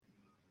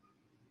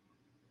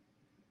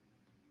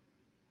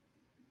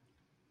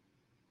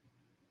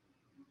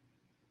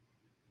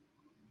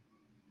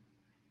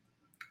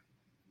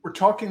We're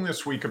talking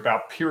this week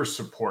about peer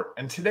support,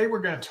 and today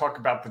we're going to talk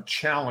about the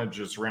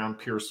challenges around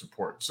peer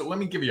support. So let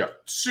me give you a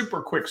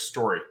super quick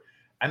story,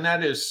 and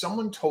that is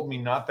someone told me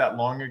not that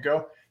long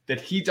ago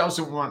that he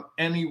doesn't want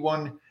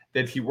anyone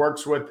that he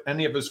works with,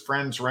 any of his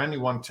friends or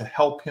anyone, to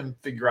help him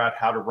figure out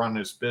how to run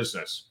his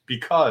business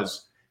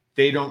because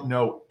they don't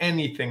know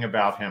anything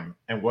about him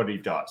and what he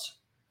does.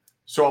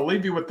 So I'll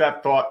leave you with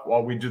that thought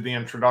while we do the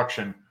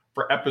introduction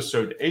for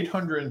episode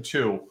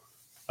 802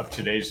 of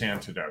Today's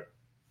Antidote.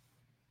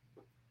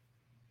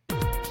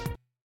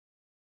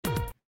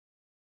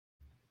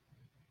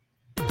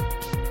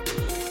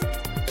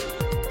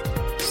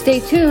 Stay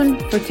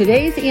tuned for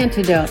Today's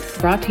Antidote,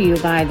 brought to you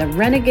by the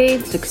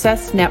Renegade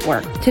Success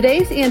Network.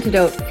 Today's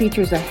Antidote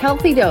features a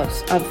healthy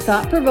dose of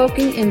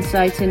thought-provoking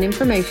insights and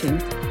information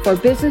for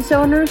business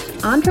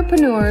owners,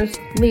 entrepreneurs,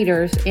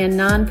 leaders, and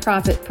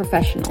nonprofit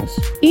professionals.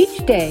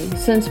 Each day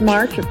since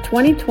March of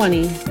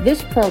 2020,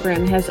 this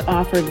program has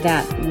offered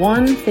that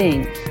one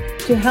thing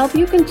to help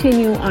you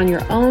continue on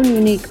your own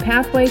unique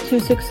pathway to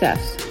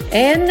success.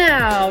 And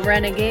now,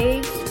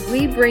 Renegades,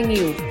 we bring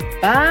you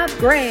Bob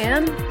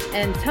Graham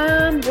and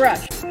Tom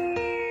Brush.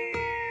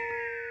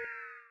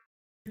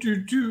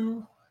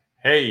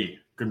 Hey,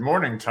 good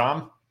morning,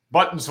 Tom.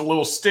 Button's a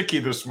little sticky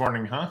this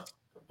morning, huh?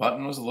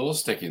 Button was a little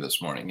sticky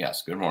this morning.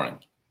 Yes, good morning.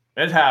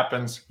 It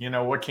happens. You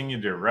know, what can you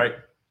do, right?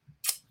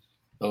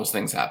 Those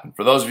things happen.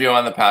 For those of you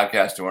on the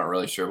podcast who aren't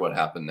really sure what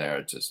happened there,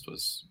 it just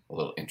was a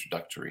little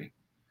introductory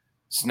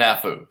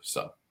snafu.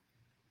 So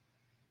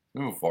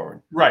move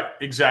forward. Right,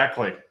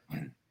 exactly.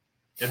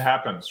 It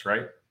happens,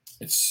 right?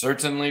 It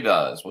certainly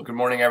does. Well, good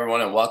morning,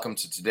 everyone, and welcome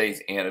to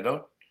Today's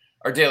Antidote,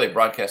 our daily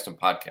broadcast and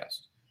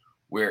podcast,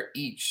 where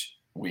each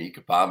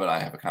week Bob and I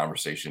have a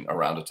conversation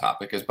around a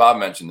topic. As Bob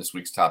mentioned, this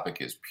week's topic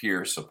is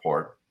peer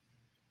support.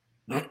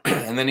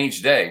 And then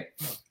each day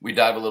we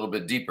dive a little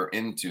bit deeper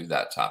into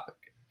that topic,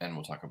 and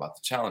we'll talk about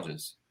the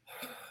challenges.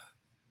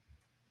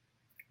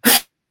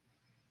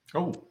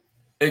 Oh,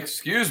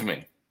 excuse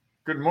me.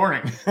 Good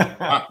morning.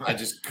 I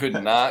just could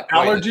not.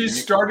 Allergies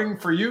starting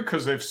for you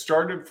because they've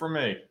started for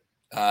me.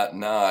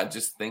 No, I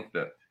just think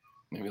that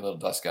maybe a little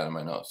dust got in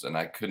my nose, and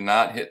I could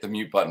not hit the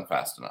mute button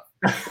fast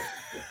enough.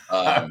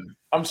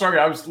 I'm sorry.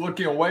 I was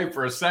looking away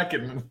for a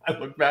second, and I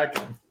looked back.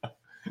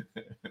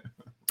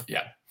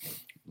 Yeah.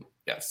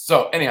 Yes.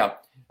 So anyhow,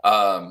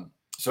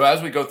 so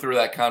as we go through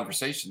that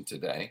conversation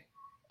today,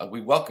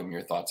 we welcome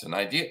your thoughts and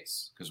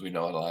ideas because we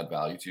know it'll add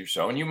value to your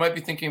show. And you might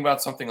be thinking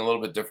about something a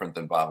little bit different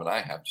than Bob and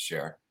I have to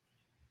share.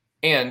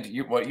 And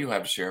what you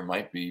have to share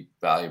might be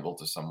valuable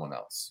to someone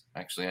else.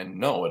 Actually, I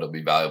know it'll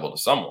be valuable to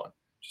someone,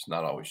 just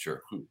not always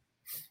sure who.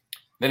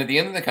 Then at the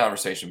end of the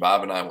conversation,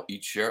 Bob and I will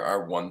each share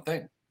our one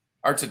thing,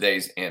 our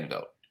today's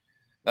antidote.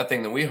 That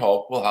thing that we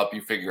hope will help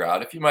you figure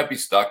out if you might be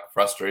stuck,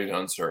 frustrated,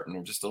 uncertain,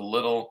 or just a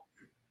little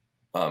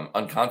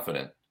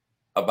unconfident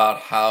about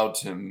how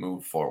to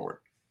move forward,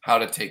 how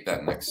to take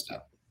that next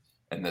step,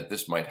 and that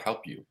this might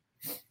help you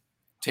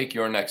take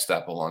your next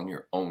step along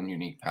your own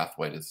unique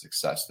pathway to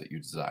success that you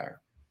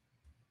desire.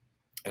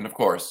 And of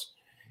course,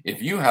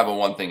 if you have a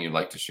one thing you'd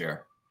like to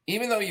share,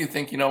 even though you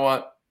think, you know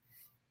what,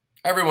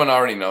 everyone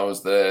already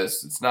knows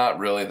this, it's not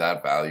really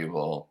that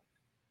valuable,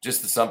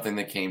 just something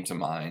that came to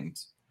mind,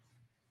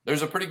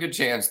 there's a pretty good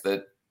chance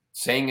that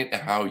saying it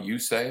how you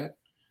say it,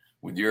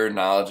 with your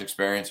knowledge,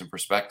 experience, and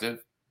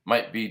perspective,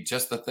 might be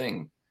just the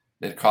thing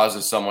that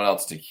causes someone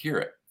else to hear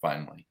it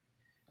finally,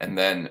 and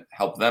then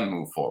help them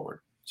move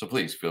forward. So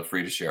please feel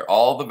free to share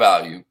all the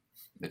value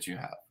that you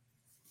have.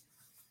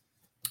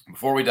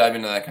 Before we dive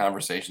into that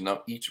conversation,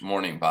 though, each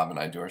morning Bob and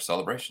I do our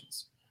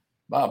celebrations.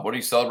 Bob, what are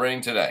you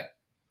celebrating today?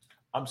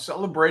 I'm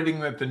celebrating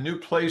that the new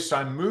place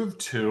I moved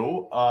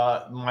to,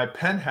 my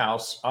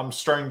penthouse, I'm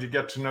starting to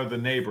get to know the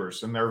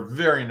neighbors, and they're a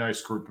very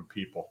nice group of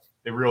people.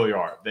 They really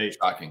are. They've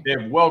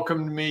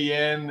welcomed me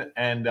in,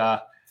 and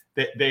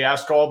they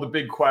ask all the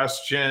big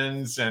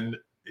questions, and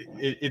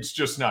it's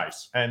just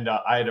nice. And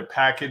I had a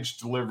package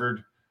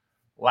delivered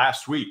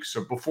last week.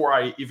 So before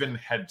I even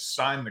had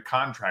signed the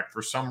contract,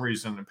 for some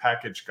reason, the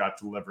package got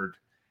delivered,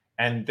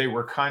 and they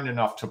were kind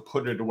enough to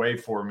put it away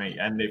for me.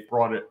 And they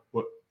brought it.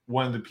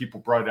 One of the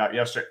people brought it out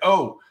yesterday.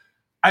 Oh,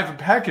 I have a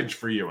package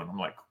for you. And I'm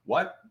like,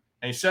 what?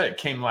 And he said it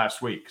came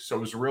last week. So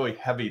it was a really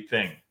heavy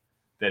thing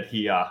that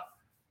he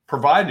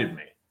provided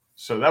me.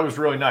 So that was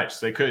really nice.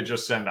 They could have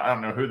just sent, I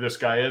don't know who this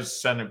guy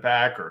is, send it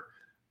back or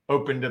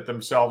opened it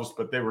themselves,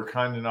 but they were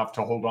kind enough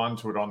to hold on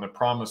to it on the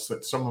promise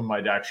that someone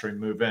might actually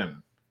move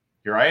in.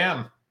 Here I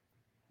am.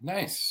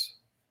 Nice.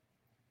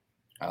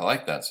 I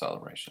like that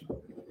celebration.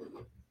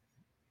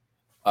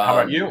 How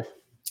about you?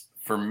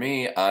 For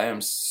me, I am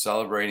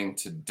celebrating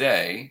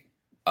today.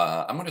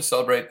 I'm going to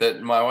celebrate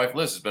that my wife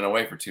Liz has been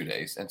away for 2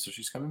 days, and so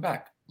she's coming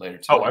back later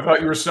today. Oh, I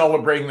thought you were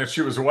celebrating that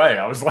she was away.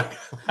 I was like,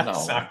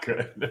 that's not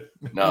good.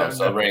 No,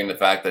 celebrating the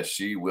fact that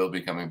she will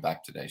be coming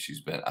back today.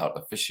 She's been out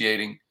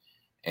officiating,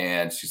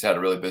 and she's had a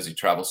really busy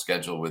travel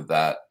schedule with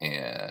that,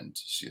 and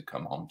she'll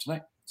come home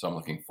tonight. So I'm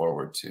looking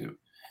forward to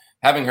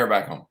having her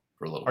back home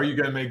for a little bit. Are you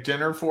going to make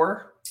dinner for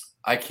her?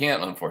 I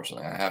can't,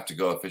 unfortunately. I have to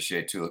go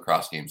officiate 2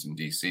 lacrosse games in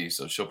DC,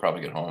 so she'll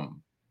probably get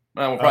home.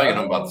 Well, we'll probably get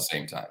home about the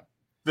same time.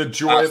 The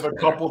joy of a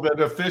couple that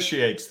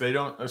officiates. They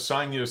don't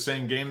assign you the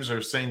same games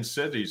or same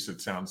cities,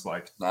 it sounds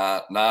like.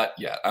 Not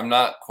yet. I'm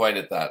not quite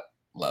at that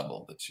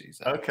level that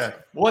she's at. Okay.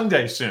 So. One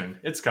day soon.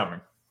 It's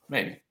coming.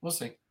 Maybe. We'll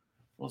see.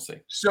 We'll see.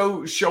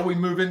 So shall we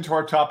move into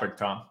our topic,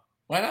 Tom?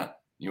 Why not?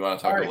 You want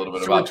to talk a little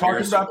bit about we're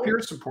talking about peer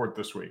support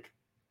this week.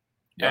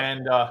 Yep.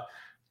 And,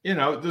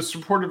 the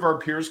support of our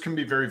peers can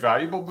be very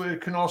valuable, but it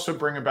can also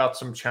bring about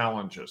some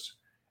challenges.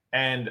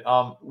 And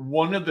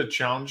one of the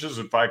challenges,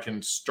 if I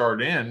can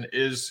start in,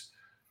 is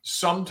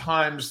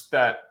sometimes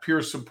that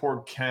peer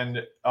support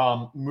can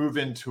move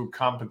into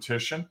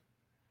competition.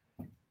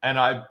 And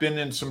I've been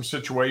in some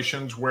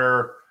situations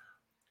where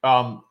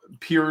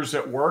peers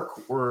at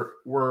work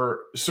were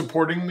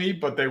supporting me,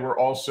 but they were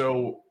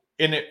also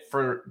in it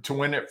to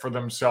win it for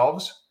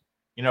themselves.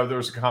 There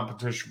was a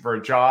competition for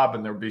a job,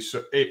 and there'd be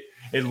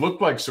it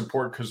looked like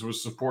support because it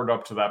was support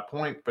up to that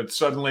point, but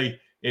suddenly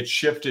it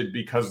shifted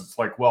because it's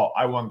like, well,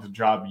 I want the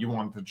job, you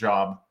want the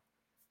job,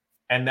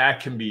 and that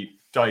can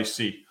be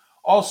dicey.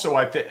 Also,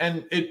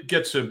 and it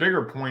gets to a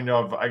bigger point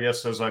of, I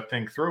guess, as I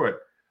think through it,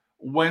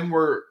 when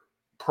we're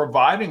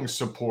providing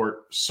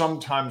support,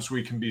 sometimes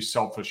we can be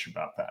selfish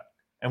about that,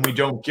 and we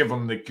don't give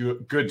them the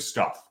good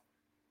stuff.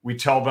 We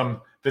tell them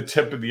the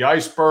tip of the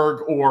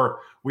iceberg,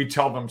 or we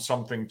tell them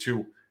something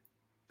to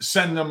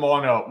send them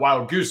on a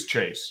wild goose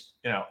chase.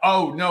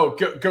 Oh no,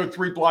 go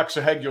 3 blocks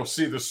ahead, you'll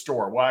see the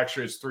store. Well,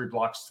 actually, it's 3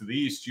 blocks to the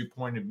east. You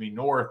pointed me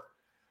north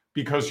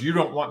because you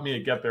don't want me to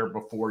get there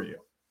before you.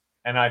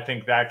 And I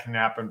think that can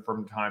happen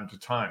from time to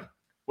time.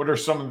 What are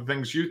some of the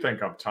things you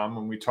think of, Tom,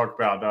 when we talk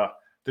about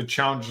the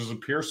challenges of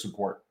peer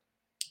support?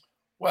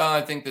 Well, I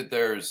think that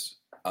there's,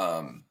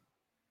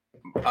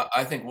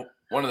 I think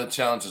one of the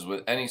challenges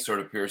with any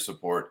sort of peer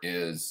support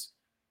is,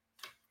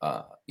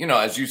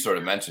 as you sort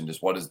of mentioned,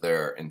 is what is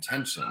their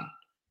intention,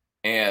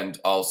 and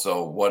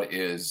also what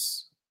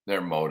is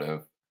their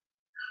motive.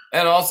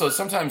 And also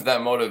sometimes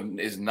that motive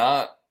is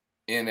not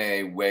in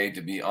a way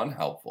to be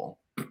unhelpful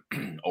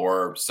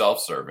or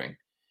self-serving.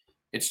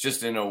 It's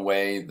just in a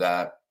way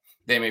that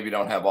they maybe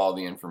don't have all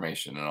the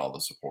information and all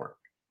the support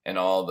and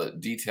all the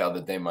detail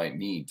that they might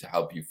need to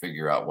help you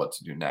figure out what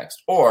to do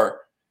next.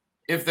 Or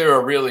if they're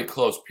a really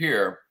close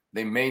peer,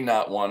 they may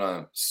not want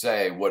to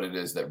say what it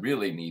is that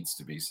really needs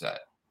to be said.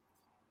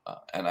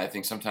 And I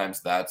think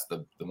sometimes that's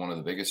the one of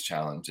the biggest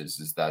challenges,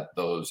 is that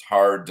those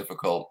hard,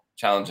 difficult,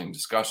 challenging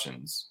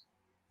discussions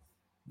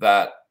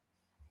that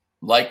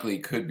likely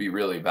could be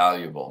really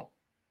valuable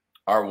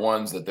are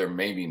ones that they're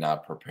maybe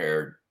not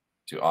prepared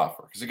to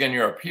offer. Because again,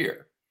 you're a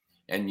peer,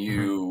 and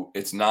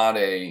it's not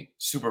a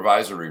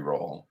supervisory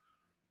role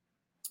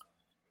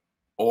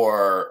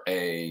or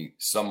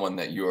someone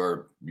that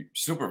you're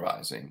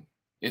supervising.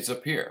 It's a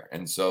peer.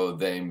 And so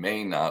they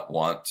may not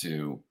want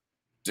to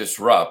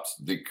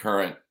disrupt the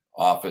current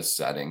office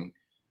setting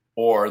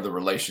or the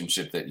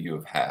relationship that you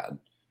have had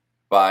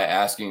by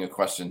asking a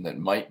question that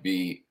might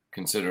be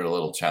considered a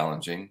little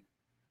challenging,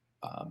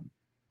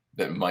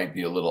 that might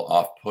be a little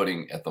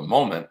off-putting at the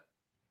moment,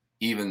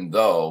 even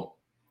though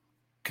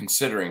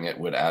considering it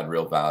would add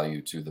real value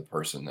to the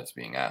person that's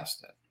being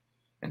asked it.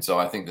 And so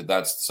I think that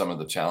that's some of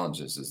the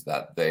challenges, is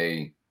that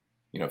they,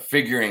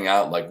 figuring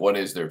out like what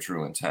is their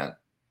true intent,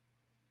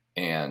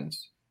 and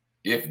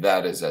if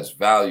that is as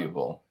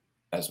valuable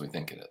as we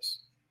think it is.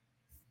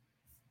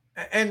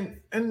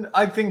 And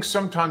I think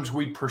sometimes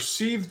we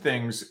perceive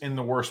things in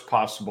the worst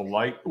possible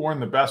light or in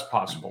the best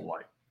possible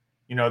light.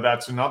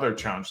 That's another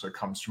challenge that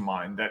comes to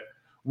mind, that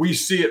we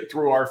see it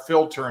through our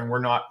filter and we're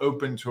not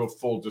open to a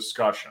full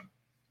discussion.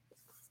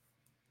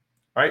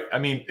 Right? I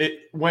mean,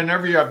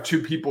 whenever you have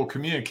 2 people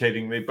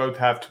communicating, they both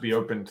have to be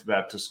open to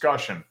that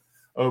discussion,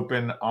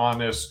 open,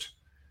 honest,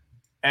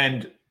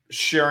 and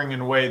sharing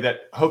in a way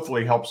that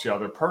hopefully helps the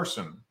other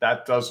person.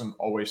 That doesn't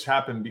always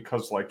happen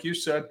because, like you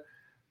said,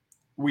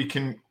 we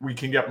can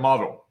get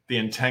muddled. The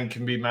intent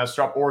can be messed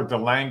up, or the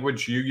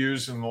language you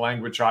use and the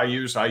language I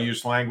use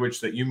language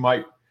that you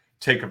might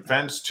take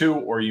offense to,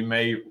 or you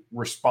may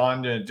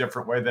respond in a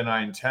different way than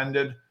I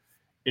intended.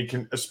 It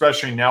can,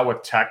 especially now with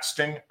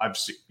texting, I've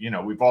seen,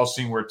 we've all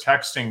seen where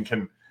texting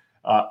can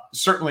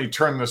certainly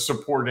turn the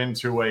support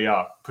into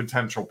a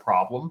potential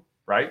problem,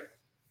 right?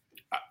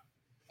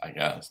 I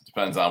guess it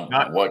depends on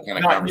what kind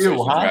of conversations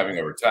you're having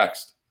over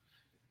text.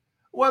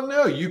 Well,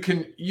 no, you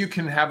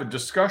can have a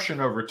discussion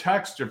over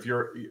text if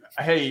you're,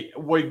 hey,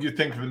 what did you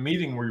think of the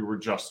meeting we were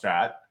just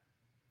at?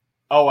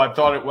 Oh, I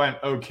thought it went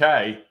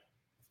okay.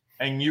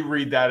 And you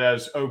read that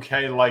as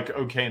okay, like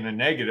okay in a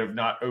negative,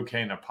 not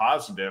okay in a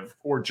positive,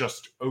 or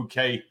just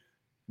okay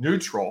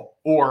neutral,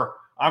 or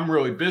I'm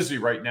really busy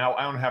right now,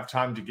 I don't have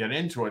time to get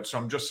into it, so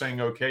I'm just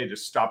saying okay to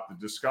stop the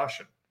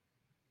discussion,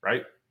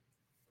 right?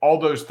 All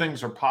those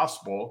things are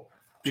possible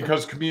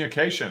because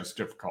communication is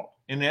difficult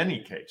in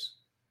any case.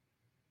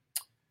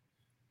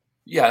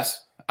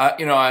 Yes.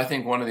 I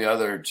think one of the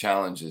other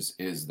challenges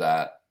is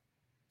that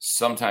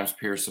sometimes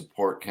peer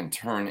support can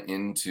turn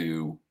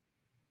into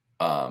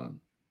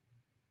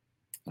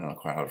I don't know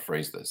quite how to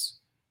phrase this,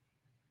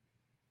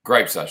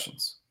 gripe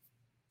sessions.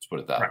 Let's put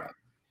it that way.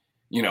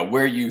 You know,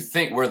 where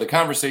the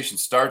conversation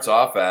starts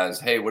off as,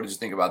 hey, what did you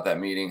think about that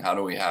meeting? How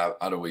do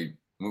we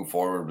move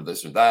forward with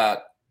this or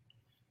that?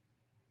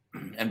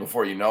 And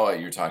before you know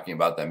it, you're talking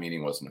about that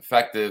meeting wasn't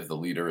effective. The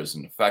leader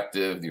isn't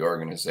effective. The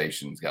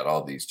organization's got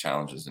all these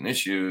challenges and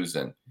issues.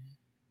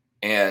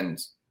 And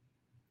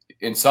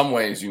in some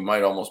ways, you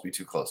might almost be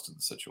too close to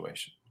the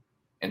situation.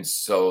 And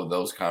so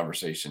those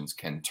conversations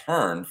can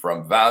turn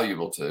from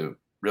valuable to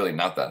really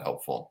not that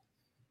helpful.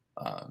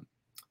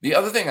 The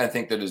other thing I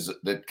think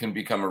that can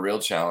become a real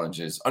challenge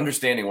is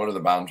understanding what are the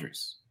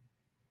boundaries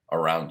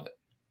around it.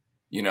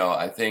 You know,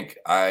 I think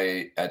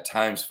I at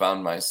times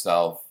found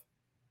myself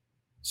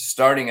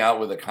starting out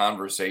with a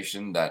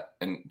conversation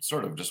and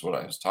sort of just what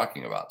I was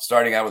talking about,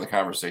 starting out with a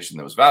conversation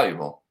that was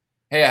valuable.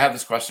 Hey, I have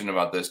this question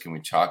about this. Can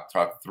we talk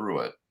through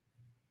it?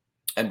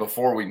 And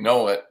before we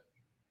know it,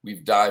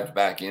 we've dived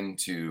back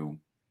into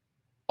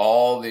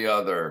all the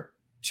other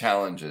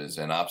challenges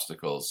and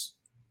obstacles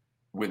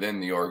within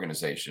the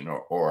organization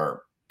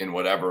or in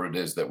whatever it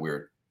is that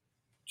we're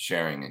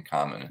sharing in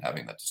common and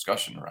having that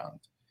discussion around.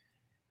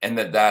 And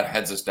that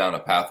heads us down a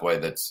pathway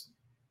that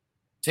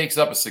takes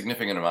up a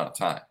significant amount of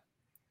time.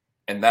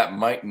 And that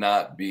might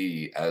not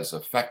be as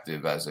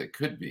effective as it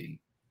could be.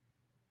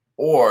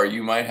 Or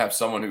you might have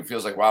someone who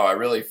feels like, wow, I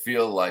really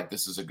feel like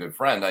this is a good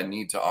friend. I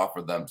need to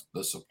offer them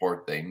the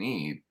support they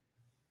need.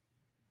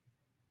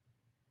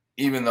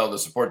 Even though the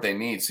support they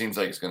need seems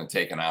like it's going to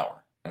take an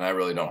hour. And I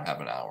really don't have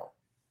an hour.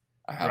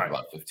 I have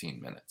about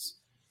 15 minutes.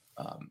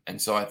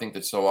 And so I think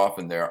that so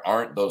often there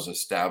aren't those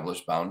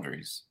established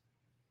boundaries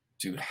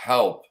to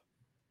help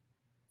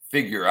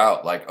figure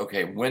out, like,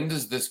 okay, when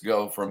does this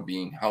go from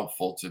being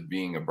helpful to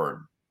being a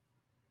burden?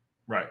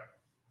 Right.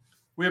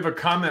 We have a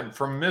comment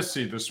from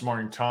Missy this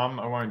morning, Tom.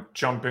 I want to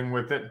jump in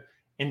with it.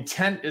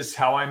 Intent is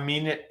how I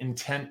mean it.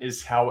 Intent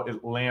is how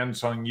it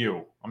lands on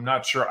you. I'm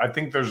not sure. I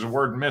think there's a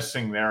word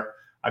missing there.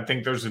 I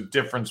think there's a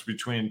difference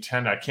between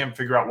intent. I can't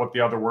figure out what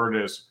the other word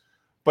is.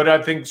 But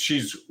I think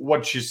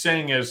what she's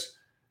saying is,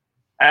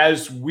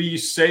 as we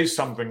say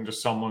something to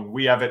someone,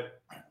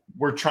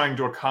 we're trying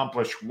to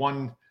accomplish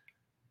one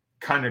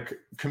kind of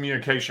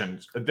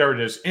communication. There it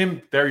is.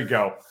 There you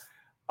go.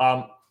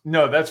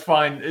 No, that's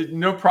fine.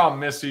 No problem,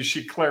 Missy.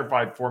 She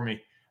clarified for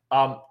me.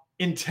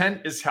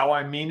 Intent is how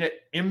I mean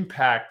it.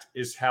 Impact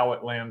is how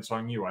it lands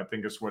on you, I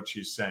think is what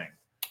she's saying.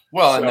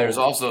 Well, and there's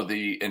also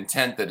the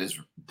intent that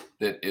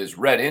is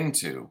read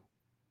into,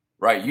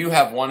 right? You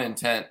have one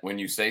intent when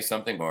you say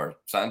something or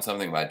send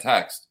something by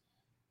text.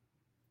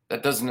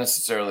 That doesn't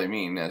necessarily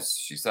mean, as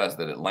she says,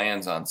 that it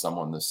lands on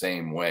someone the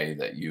same way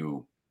that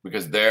you,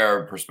 because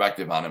their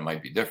perspective on it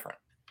might be different.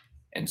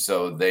 And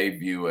so they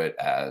view it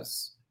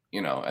as,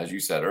 you know, as you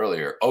said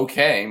earlier,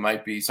 okay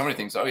might be, somebody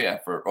thinks, oh yeah,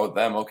 for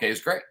them, okay is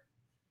great.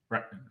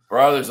 Right. For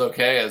others,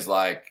 okay is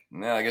like,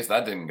 no, I guess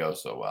that didn't go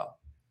so well.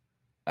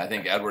 I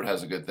think Edward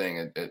has a good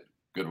thing. A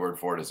good word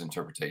for it is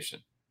interpretation.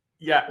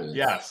 Yeah.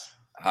 Yes.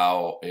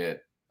 How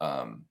it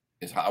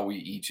is how we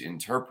each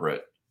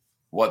interpret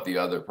what the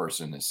other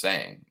person is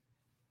saying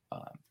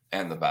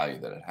and the value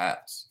that it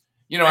has.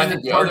 You know, I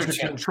think it's hard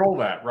to control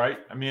that, right?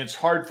 I mean, it's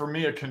hard for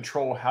me to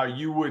control how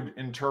you would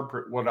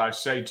interpret what I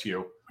say to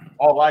you.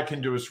 All I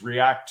can do is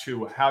react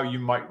to how you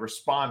might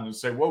respond and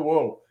say,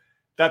 whoa,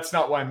 that's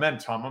not what I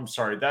meant, Tom. I'm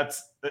sorry.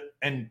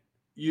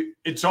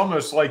 It's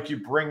almost like you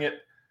bring it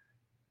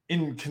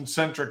in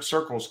concentric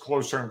circles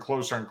closer and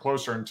closer and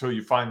closer until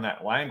you find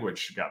that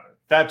language together.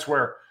 That's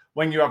where,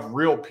 when you have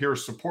real peer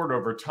support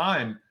over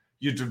time,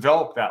 you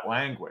develop that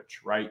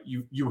language, right?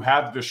 You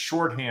have the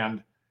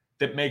shorthand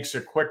that makes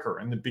it quicker.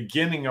 In the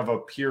beginning of a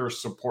peer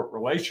support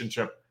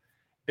relationship,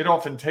 it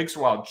often takes a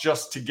while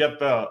just to get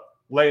the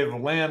lay of the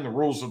land, the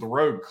rules of the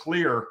road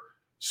clear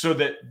so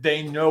that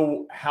they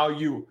know how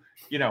you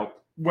know,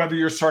 whether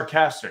you're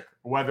sarcastic,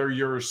 whether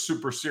you're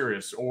super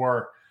serious,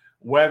 or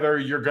whether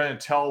you're going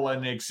to tell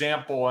an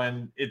example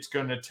and it's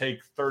going to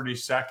take 30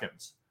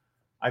 seconds.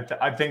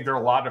 I think there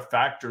are a lot of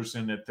factors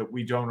in it that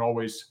we don't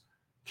always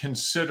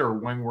consider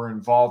when we're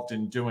involved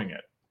in doing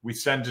it. We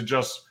tend to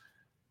just,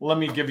 let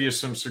me give you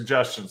some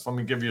suggestions. Let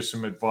me give you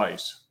some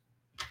advice.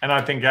 And I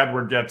think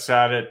Edward gets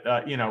at it,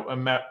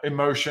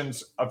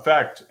 emotions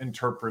affect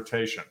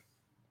interpretation.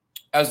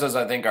 As does,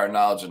 I think, our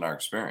knowledge and our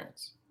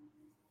experience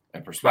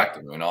and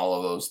perspective. And all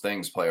of those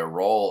things play a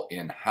role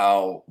in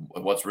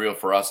what's real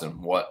for us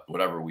and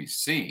whatever we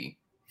see,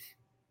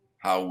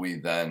 how we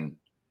then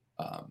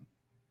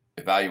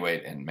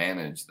evaluate and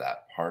manage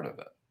that part of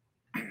it.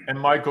 And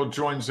Michael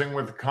joins in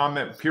with a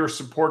comment. Peer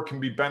support can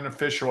be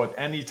beneficial at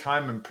any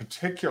time and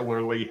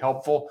particularly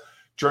helpful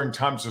during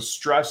times of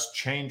stress,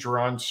 change, or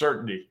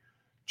uncertainty.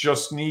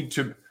 Just need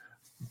to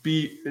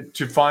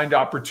find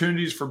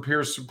opportunities for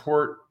peer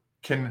support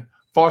can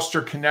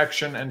foster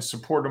connection and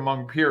support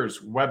among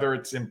peers, whether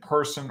it's in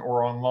person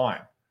or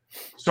online.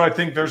 So I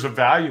think there's a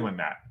value in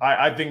that.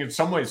 I think in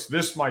some ways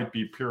this might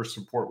be peer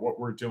support, what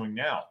we're doing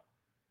now,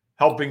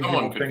 helping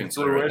people think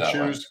through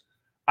issues.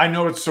 I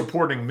know it's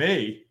supporting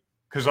me,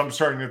 Because I'm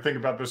starting to think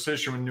about this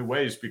issue in new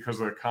ways because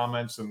of the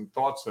comments and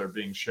thoughts that are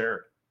being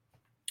shared.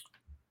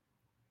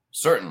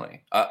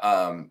 Certainly.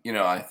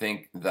 I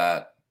think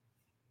that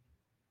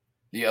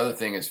the other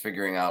thing is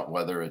figuring out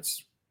whether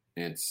it's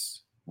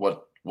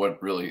what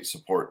really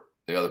support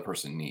the other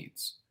person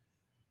needs.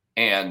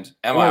 And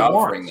am I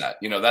offering that?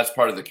 That's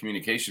part of the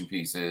communication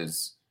piece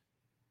is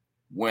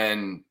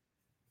when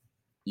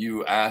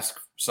you ask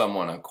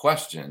someone a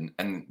question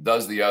and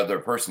does the other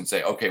person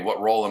say, okay,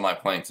 what role am I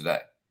playing today?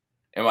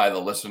 Am I the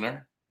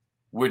listener?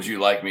 Would you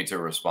like me to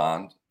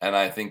respond? And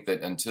I think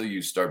that until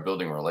you start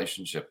building a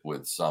relationship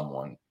with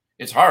someone,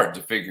 it's hard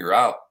to figure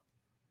out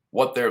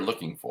what they're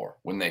looking for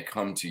when they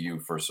come to you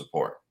for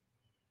support.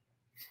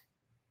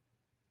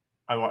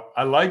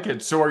 I like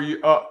it. So are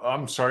you,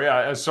 I'm sorry.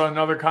 I saw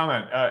another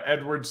comment.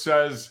 Edward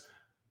says,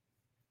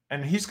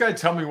 and he's got to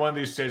tell me one of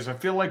these days, I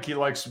feel like he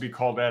likes to be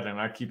called Ed, and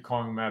I keep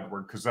calling him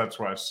Edward because that's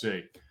what I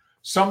see.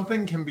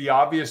 Something can be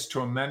obvious to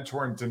a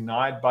mentor and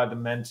denied by the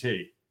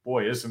mentee.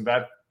 Boy, isn't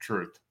that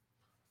truth?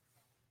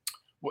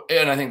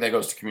 And I think that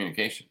goes to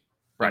communication.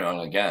 Right.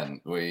 And again,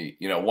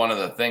 one of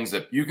the things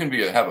that you can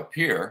have a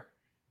peer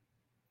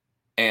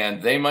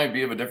and they might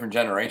be of a different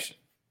generation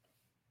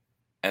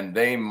and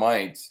they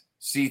might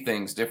see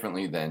things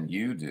differently than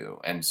you do.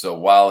 And so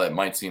while it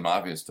might seem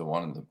obvious to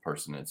one of the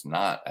person, it's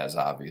not as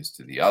obvious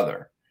to the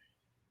other.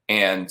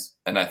 And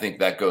I think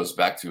that goes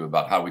back to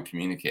about how we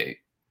communicate,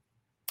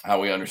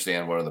 how we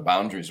understand what are the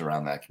boundaries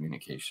around that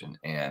communication,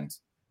 and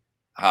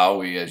how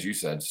we, as you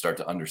said, start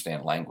to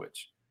understand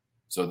language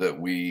so that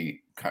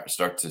we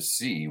start to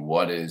see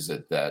what is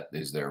it that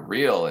is their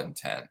real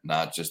intent,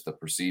 not just the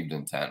perceived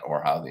intent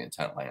or how the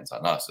intent lands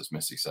on us, as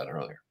Missy said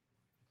earlier.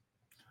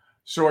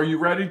 So are you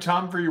ready,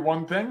 Tom, for your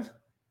one thing?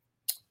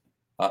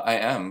 I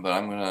am, but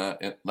I'm going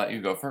to let you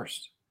go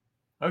first.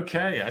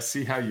 Okay. I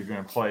see how you're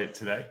going to play it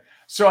today.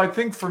 So I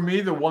think for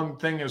me, the one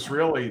thing is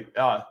really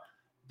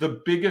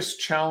the biggest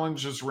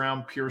challenges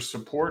around peer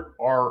support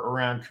are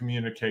around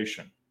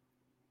communication.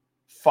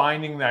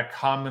 Finding that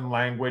common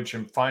language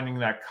and finding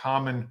that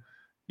common,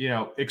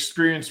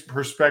 experience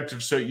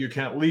perspective so you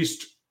can at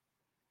least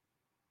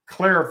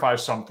clarify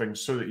something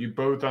so that you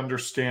both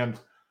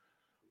understand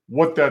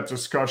what that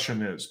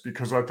discussion is,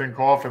 because I think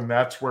often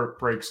that's where it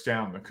breaks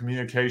down. The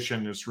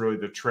communication is really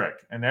the trick.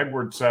 And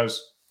Edward says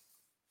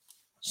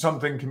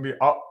something can be,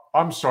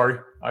 I'm sorry.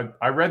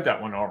 I read that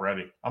one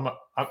already. I'm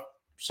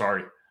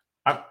sorry.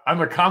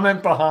 I'm a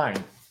comment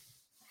behind.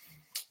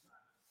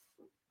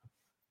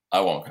 I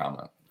won't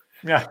comment.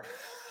 Yeah.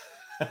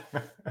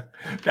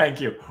 Thank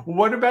you.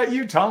 What about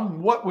you,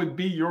 Tom? What would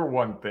be your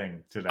one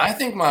thing today? I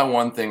think my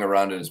one thing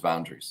around it is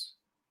boundaries,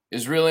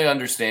 is really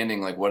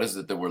understanding like what is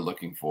it that we're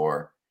looking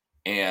for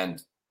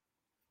and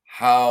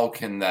how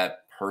can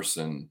that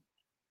person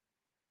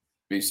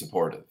be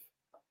supportive?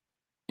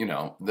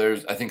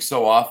 I think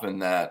so often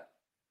that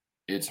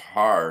it's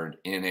hard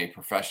in a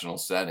professional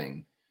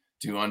setting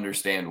to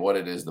understand what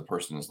it is the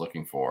person is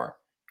looking for.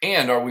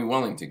 And are we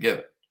willing to give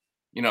it?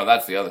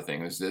 That's the other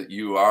thing is that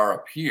you are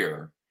a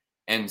peer.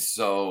 And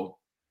so,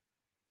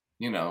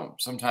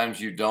 sometimes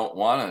you don't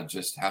want to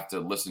just have to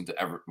listen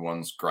to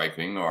everyone's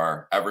griping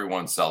or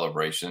everyone's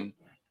celebration.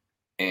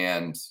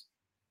 And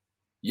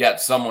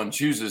yet someone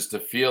chooses to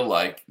feel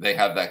like they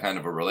have that kind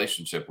of a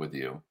relationship with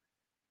you.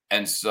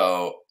 And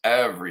so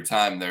every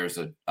time there's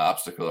an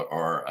obstacle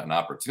or an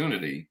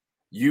opportunity,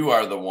 you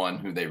are the one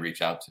who they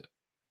reach out to.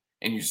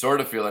 And you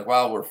sort of feel like,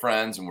 well, we're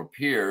friends and we're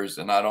peers,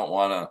 and I don't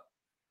want to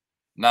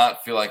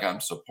not feel like I'm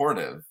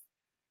supportive.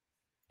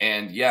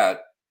 And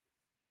yet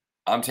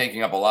I'm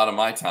taking up a lot of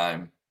my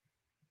time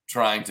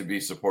trying to be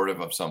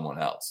supportive of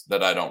someone else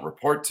that I don't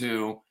report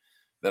to,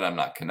 that I'm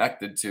not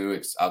connected to.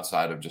 It's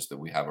outside of just that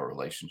we have a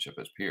relationship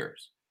as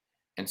peers.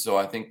 And so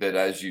I think that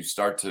as you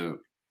start to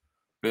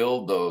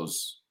build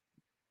those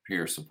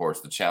peer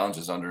supports, the challenge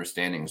is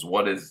understanding is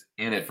what is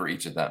in it for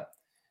each of them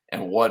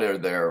and what are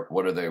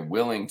they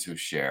willing to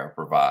share,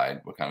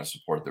 provide, what kind of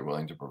support they're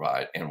willing to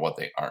provide and what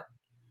they aren't.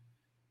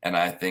 And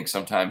I think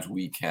sometimes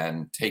we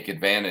can take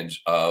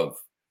advantage of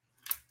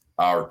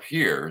our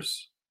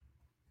peers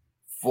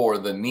for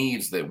the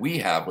needs that we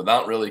have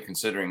without really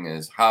considering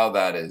is how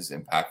that is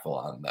impactful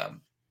on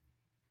them.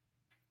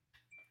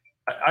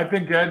 I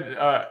think Ed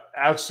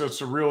asks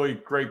us a really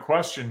great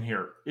question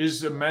here.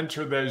 Is a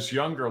mentor that is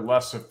younger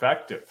less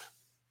effective?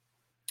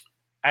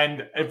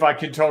 And if I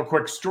could tell a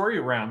quick story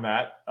around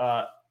that,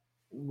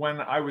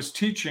 when I was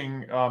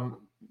teaching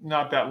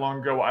not that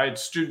long ago, I had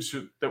students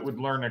that would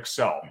learn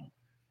Excel.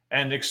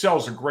 And Excel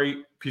is a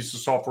great piece of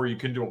software. You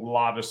can do a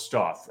lot of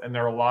stuff. And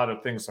there are a lot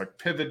of things like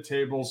pivot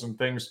tables and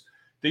things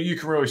that you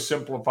can really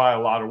simplify a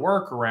lot of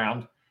work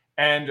around.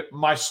 And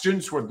my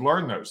students would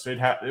learn those.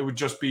 It would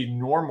just be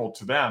normal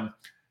to them.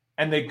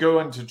 And they go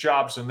into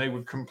jobs and they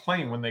would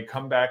complain when they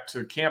come back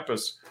to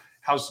campus.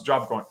 How's the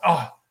job going?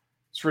 Oh,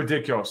 it's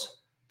ridiculous.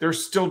 They're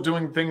still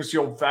doing things the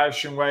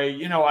old-fashioned way.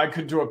 I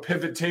could do a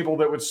pivot table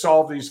that would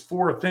solve these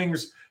 4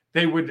 things.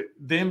 The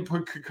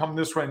input could come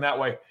this way and that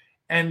way.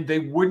 And they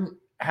wouldn't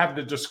have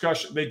the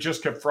discussion. They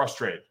just get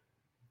frustrated.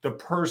 the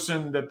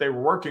person that they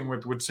were working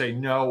with would say,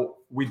 no,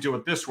 we do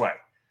it this way.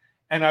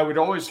 And I would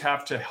always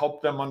have to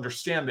help them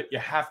understand that you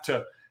have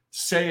to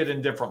say it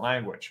in different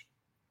language.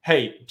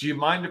 Hey, do you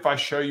mind if I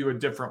show you a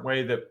different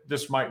way that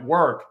this might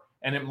work?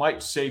 And it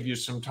might save you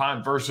some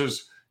time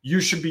versus you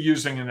should be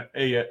using an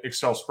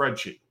Excel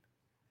spreadsheet.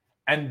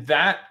 And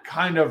that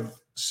kind of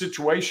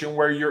situation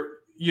where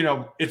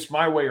it's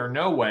my way or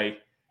no way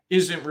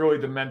isn't really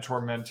the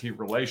mentor-mentee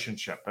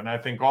relationship. And I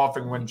think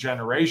often when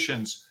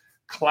generations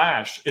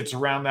clash, it's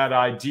around that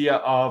idea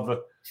of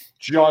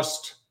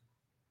just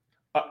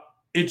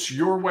it's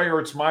your way or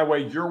it's my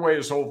way. Your way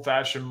is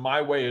old-fashioned.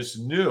 My way is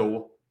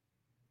new.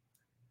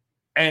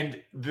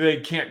 And they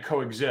can't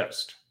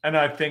coexist. And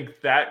I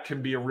think that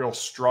can be a real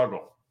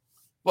struggle.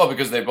 Well,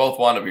 because they both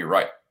want to be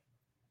right.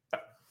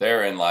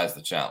 Therein lies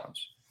the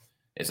challenge.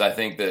 I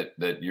think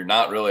that you're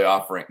not really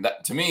offering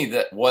that to me,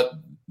 that what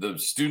the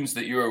students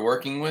that you were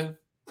working with,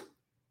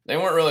 they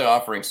weren't really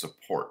offering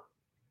support.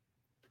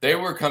 They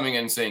were coming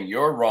in saying,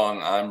 you're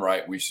wrong, I'm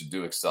right, we should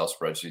do Excel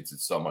spreadsheets.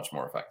 It's so much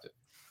more effective.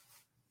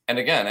 And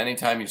again,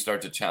 anytime you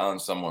start to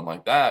challenge someone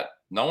like that,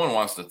 no one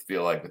wants to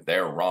feel like that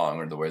they're wrong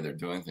or the way they're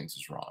doing things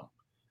is wrong.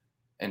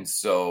 And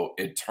so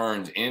it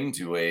turns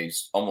into a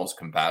almost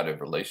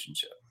combative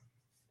relationship.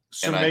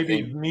 So and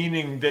maybe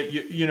meaning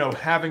that,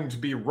 having to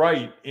be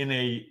right in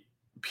a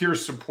peer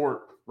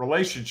support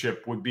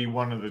relationship would be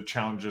one of the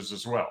challenges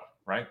as well,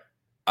 right?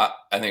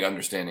 I think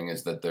understanding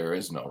is that there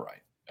is no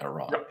right or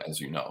wrong, as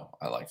you know,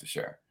 I like to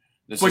share.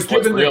 But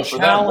given the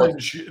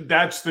challenge,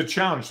 that's the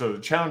challenge, though. The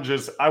challenge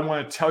is I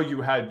want to tell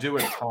you how to do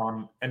it,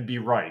 Tom, and be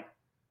right.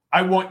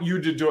 I want you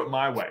to do it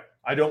my way.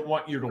 I don't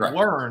want you to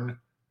learn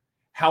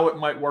how it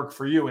might work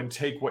for you and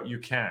take what you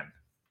can.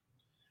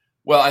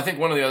 Well, I think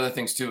one of the other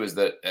things, too, is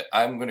that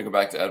I'm going to go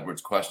back to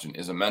Edward's question.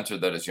 Is a mentor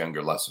that is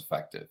younger less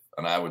effective?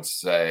 And I would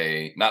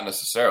say not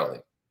necessarily,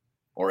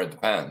 or it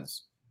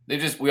depends.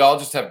 We all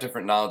just have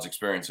different knowledge,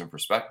 experience, and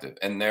perspective.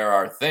 And there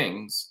are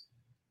things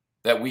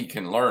that we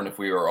can learn if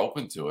we are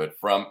open to it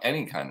from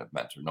any kind of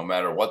mentor, no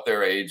matter what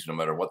their age, no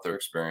matter what their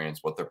experience,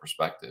 what their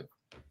perspective.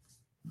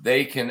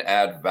 They can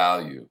add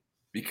value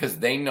because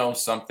they know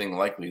something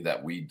likely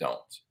that we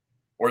don't,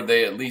 or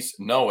they at least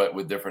know it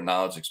with different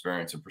knowledge,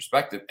 experience, and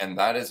perspective. And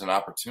that is an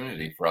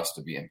opportunity for us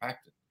to be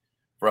impacted,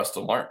 for us to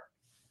learn.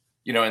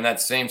 In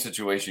that same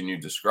situation you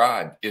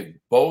described, if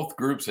both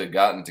groups had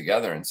gotten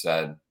together and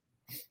said,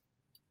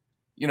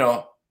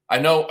 I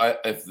know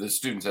if the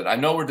student said, I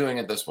know we're doing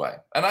it this way,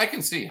 and I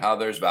can see how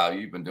there's value.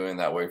 You've been doing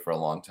that way for a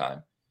long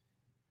time.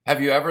 Have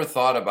you ever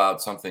thought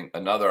about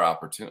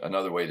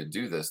another way to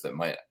do this that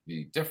might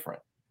be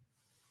different?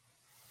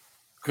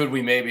 Could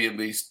we maybe at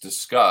least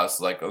discuss,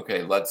 like,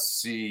 okay,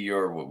 let's see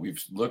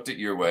we've looked at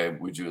your way.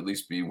 Would you at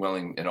least be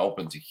willing and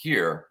open to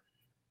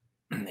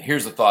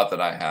here's a thought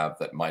that I have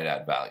that might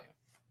add value?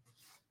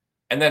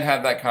 And then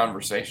have that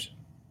conversation.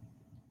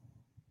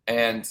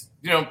 And,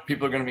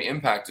 people are going to be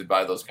impacted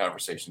by those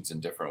conversations in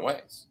different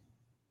ways.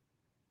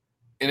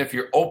 And if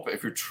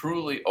you're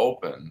truly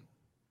open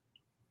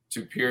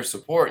to peer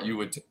support, you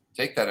would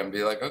take that and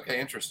be like, okay,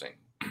 interesting.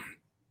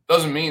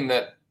 Doesn't mean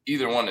that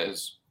either one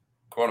is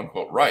quote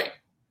unquote right.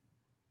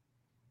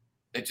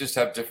 They just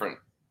have different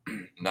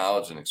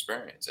knowledge and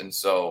experience. And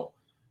so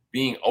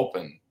being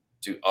open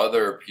to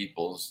other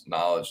people's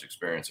knowledge,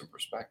 experience, and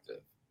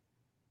perspective,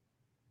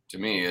 to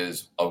me,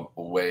 is a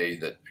way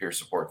that peer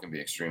support can be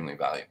extremely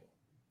valuable.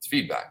 It's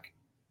feedback,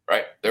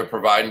 right? They're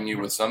providing you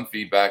with some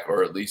feedback,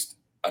 or at least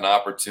an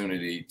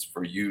opportunity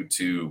for you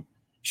to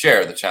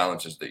share the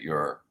challenges that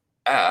you're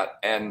at.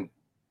 And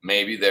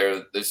maybe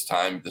this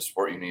time, the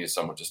support you need is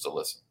someone just to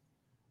listen.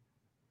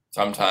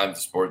 Sometimes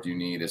the support you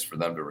need is for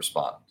them to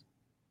respond.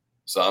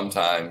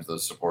 Sometimes the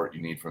support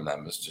you need from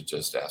them is to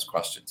just ask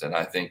questions. And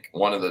I think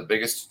one of the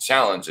biggest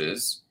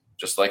challenges,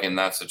 just like in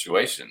that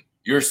situation,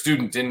 your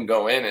student didn't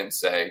go in and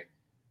say,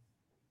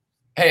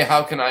 hey,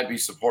 how can I be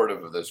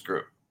supportive of this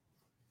group?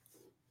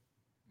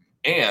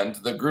 And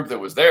the group that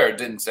was there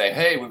didn't say,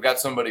 hey, we've got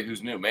somebody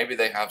who's new. Maybe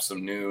they have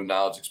some new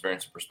knowledge,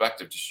 experience, and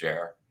perspective to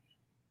share.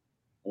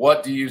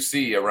 What do you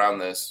see around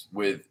this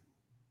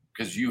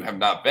because you have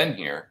not been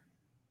here,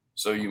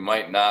 so you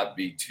might not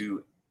be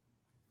too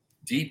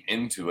deep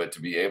into it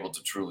to be able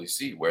to truly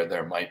see where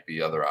there might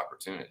be other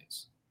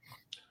opportunities.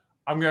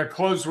 I'm going to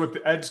close with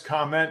Ed's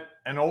comment.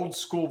 An old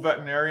school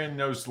veterinarian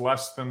knows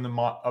less than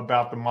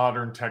about the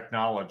modern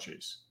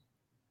technologies.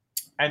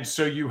 And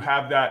so you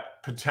have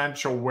that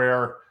potential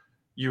where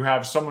you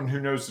have someone who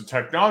knows the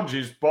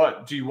technologies,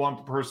 but do you want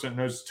the person who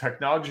knows the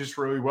technologies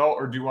really well,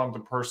 or do you want the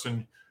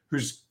person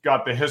who's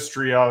got the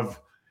history of,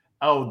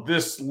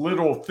 this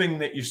little thing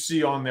that you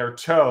see on their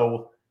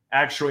toe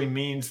actually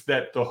means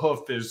that the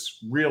hoof is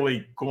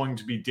really going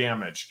to be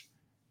damaged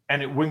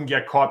and it wouldn't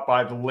get caught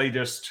by the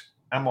latest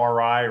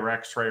MRI or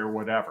X-ray or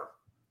whatever?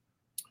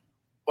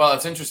 Well,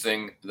 it's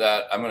interesting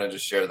that I'm going to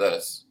just share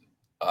this.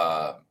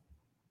 I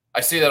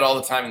see that all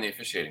the time in the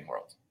officiating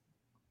world.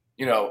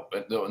 In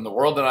the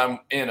world that I'm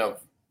in of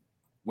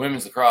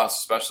women's lacrosse,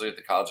 especially at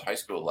the college, high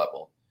school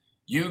level,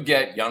 you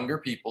get younger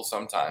people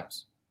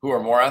sometimes who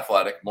are more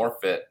athletic, more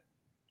fit,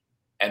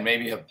 and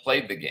maybe have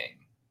played the game.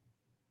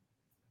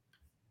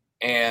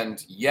 And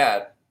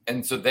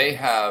so they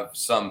have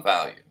some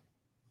value.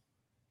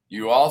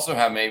 You also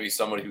have maybe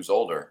somebody who's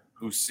older,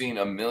 who's seen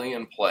a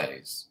million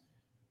plays,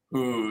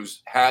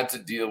 who's had to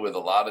deal with a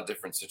lot of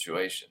different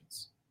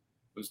situations,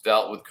 who's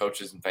dealt with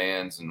coaches and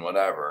fans and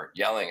whatever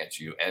yelling at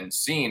you and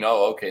seen,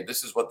 oh, okay,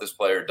 this is what this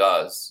player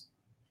does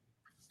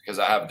because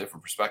I have a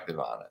different perspective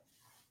on it.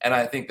 And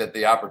I think that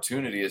the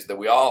opportunity is that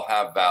we all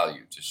have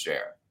value to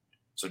share.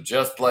 So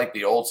just like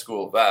the old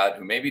school vet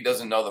who maybe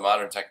doesn't know the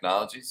modern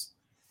technologies,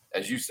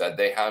 as you said,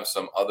 they have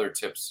some other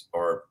tips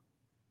or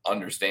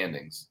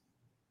understandings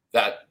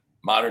that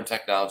modern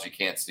technology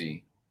can't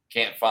see,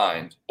 can't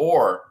find,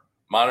 or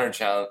modern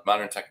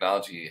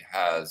technology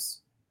has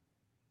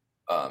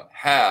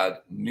had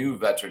new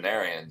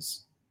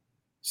veterinarians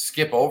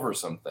skip over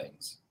some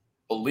things,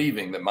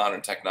 believing that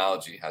modern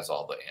technology has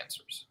all the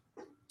answers.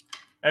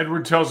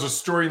 Edward tells a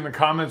story in the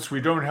comments.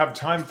 We don't have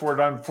time for it,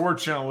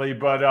 unfortunately,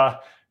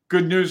 but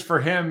good news for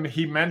him.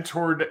 He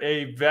mentored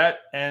a vet,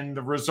 and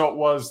the result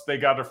was they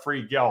got a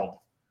free geld.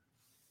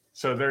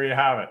 So there you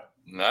have it.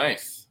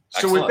 Nice.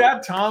 So Excellent. With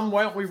that, Tom,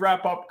 why don't we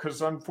wrap up?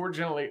 Because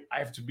unfortunately, I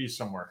have to be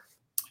somewhere.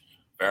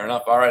 Fair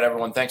enough. All right,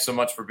 everyone. Thanks so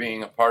much for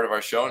being a part of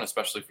our show and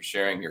especially for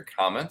sharing your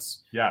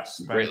comments. Yes.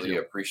 Greatly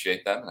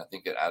appreciate them. And I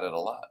think it added a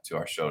lot to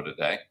our show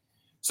today.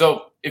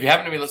 So if you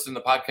happen to be listening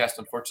to the podcast,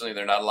 unfortunately,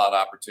 there are not a lot of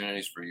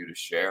opportunities for you to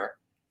share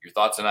your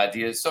thoughts and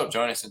ideas. So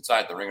join us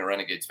inside the Ringer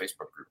Renegades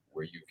Facebook group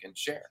where you can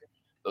share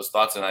those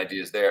thoughts and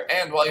ideas there.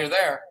 And while you're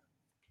there,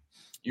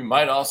 you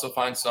might also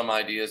find some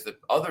ideas that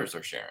others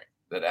are sharing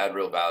that add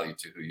real value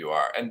to who you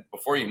are. And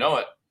before you know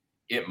it,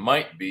 they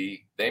might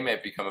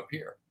become a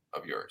peer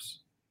of yours.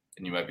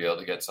 And you might be able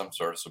to get some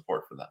sort of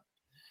support for them.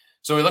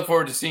 So we look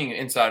forward to seeing you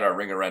inside our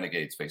Ringer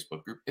Renegades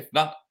Facebook group. If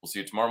not, we'll see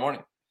you tomorrow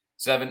morning,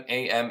 7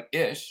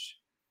 a.m.-ish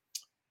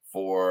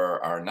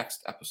for our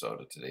next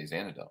episode of Today's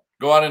Antidote.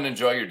 Go out and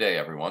enjoy your day,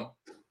 everyone.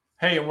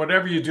 Hey, and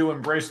whatever you do,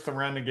 embrace the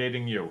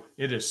renegading you.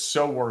 It is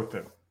so worth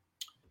it.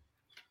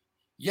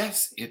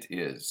 Yes, it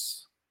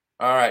is.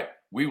 All right.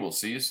 We will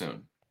see you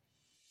soon.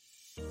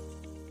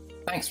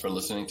 Thanks for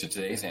listening to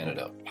Today's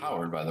Antidote,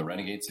 powered by the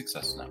Renegade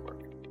Success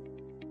Network.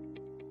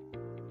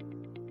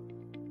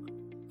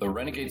 The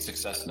Renegade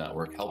Success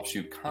Network helps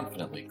you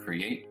confidently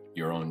create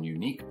your own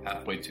unique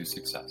pathway to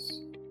success.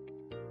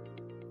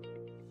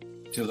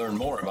 To learn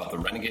more about the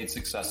Renegade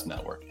Success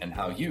Network and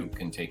how you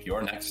can take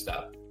your next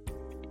step,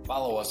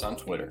 follow us on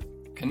Twitter,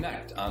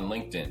 connect on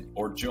LinkedIn,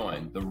 or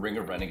join the Ring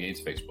of Renegades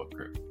Facebook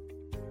group.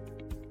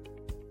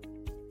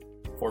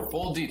 For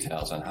full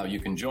details on how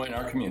you can join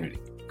our community,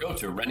 go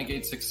to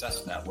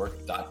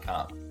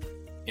renegadesuccessnetwork.com.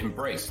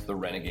 Embrace the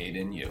renegade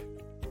in you.